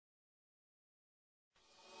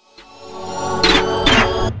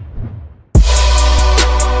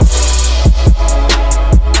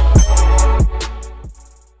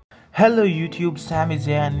Hello YouTube, Sam is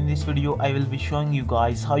here, and in this video I will be showing you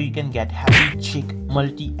guys how you can get Happy Chick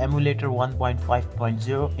Multi Emulator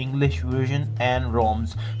 1.5.0 English version and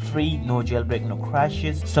ROMs free, no jailbreak, no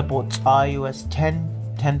crashes, supports iOS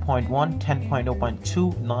 10, 10.1,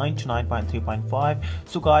 10.0.2, 9 to 9.3.5.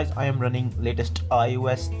 So guys, I am running latest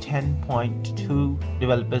iOS 10.2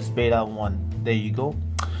 developers beta 1. There you go.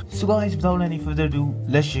 So guys, without any further ado,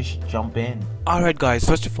 let's just jump in. Alright guys,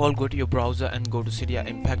 first of all go to your browser and go to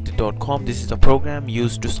cydiaimpactor.com. This is a program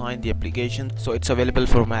used to sign the application, so it's available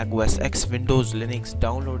for Mac OS X, Windows, Linux.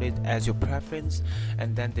 Download it as your preference,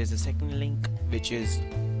 and then there's a second link which is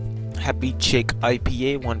Happy Chick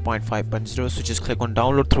IPA 1.5.0. so just click on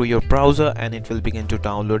download through your browser and it will begin to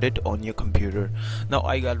download it on your computer. Now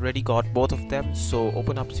I already got both of them, so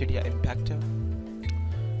open up Cydia Impactor.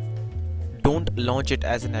 Don't launch it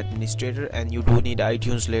as an administrator, and you do need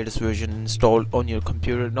iTunes latest version installed on your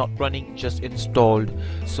computer, not running, just installed.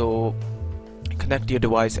 So connect your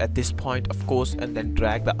device at this point, of course, and then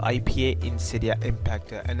drag the IPA in Cydia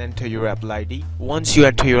Impactor and enter your Apple ID. Once you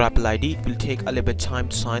enter your Apple ID, it will take a little bit time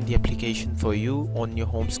to sign the application for you on your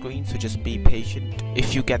home screen, so just be patient.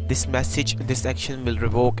 If you get this message, this action will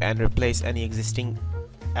revoke and replace any existing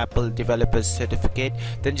Apple developer's certificate.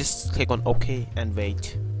 Then just click on OK and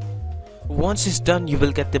wait. Once it's done, you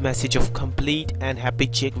will get the message of complete and Happy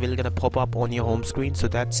Chick will gonna pop up on your home screen. So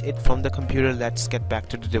that's it from the computer. Let's get back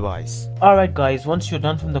to the device. Alright guys, once you're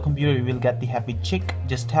done from the computer, you will get the Happy Chick.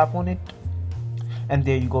 Just tap on it and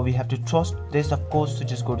there you go. We have to trust this, of course, so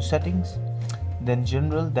just go to settings, then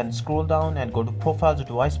general, then scroll down and go to profiles or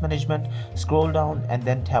device management, scroll down and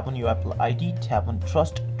then tap on your Apple ID, tap on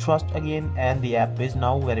trust again, and the app is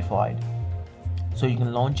now verified, so you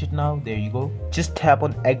can launch it now. There you go. Just tap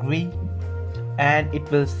on agree and it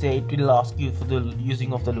will ask you for the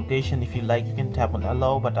using of the location. If you like, you can tap on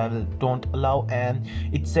allow, but I don't allow. And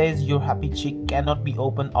it says your Happy Chick cannot be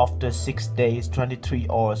opened after 6 days 23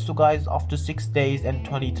 hours. So guys, after 6 days and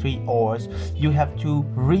 23 hours you have to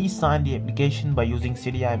re-sign the application by using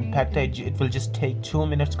Cydia Impactor. It will just take 2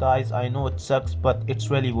 minutes guys. I know it sucks, but it's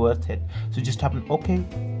really worth it. So just tap on OK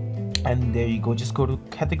and there you go. Just go to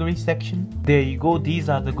category section. There you go. These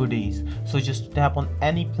are the goodies, so just tap on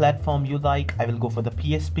any platform you like. I will go for the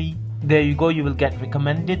PSP. There you go. You will get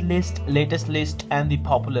recommended list, latest list, and the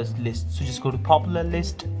popular list. So just go to popular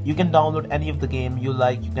list. You can download any of the game you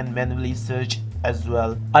like. You can manually search as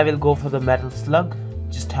well. I will go for the Metal Slug.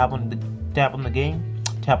 Just tap on the game,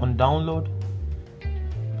 tap on download.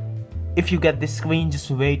 If you get this screen, just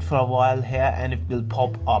wait for a while here and it will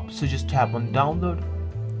pop up. So just tap on download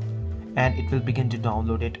and it will begin to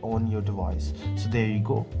download it on your device. So there you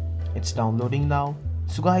go, it's downloading now.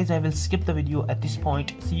 So guys, I will skip the video at this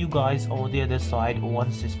point. See you guys on the other side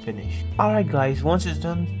once it's finished. Alright guys, once it's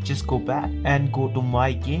done, just go back and go to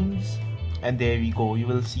my games, and there you go. You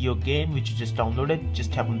will see your game which you just downloaded.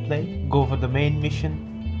 Just tap on play, go for the main mission.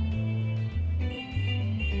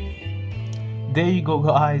 There you go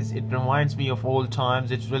guys, it reminds me of old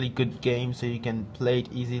times. It's really good game, so you can play it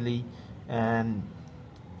easily. And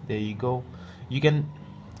there you go. You can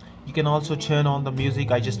also turn on the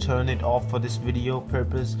music. I just turn it off for this video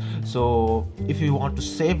purpose. So if you want to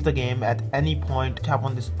save the game at any point, tap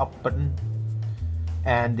on this up button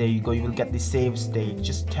and there you go. You will get the save state.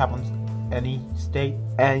 Just tap on any state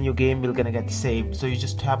and your game will gonna get saved. So you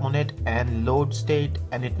just tap on it and load state,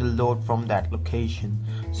 and it will load from that location.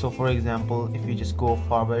 So for example, if you just go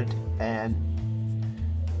forward and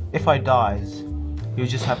if I dies, you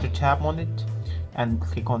just have to tap on it and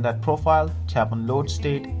click on that profile, tap on load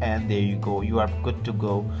state, and there you go. You are good to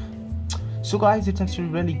go. So guys, it's actually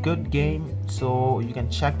a really good game, so you can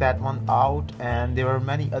check that one out. And there are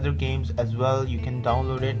many other games as well. You can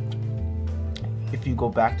download it. If you go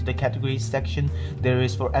back to the categories section, there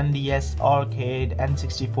is for NDS, arcade,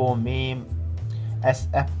 N64, MAME,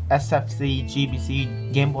 SFC,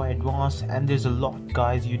 GBC, Game Boy Advance, and there's a lot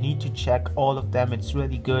guys. You need to check all of them. It's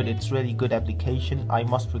really good. It's really good application. I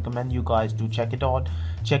must recommend you guys to check it out.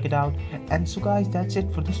 And so guys, that's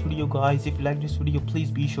it for this video guys. If you like this video,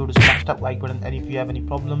 please be sure to smash that like button, and if you have any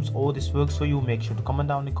problems or this works for you, make sure to comment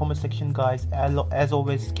down in the comment section guys. As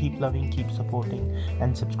always, keep loving, keep supporting,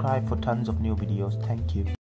 and subscribe for tons of new videos. Thank you.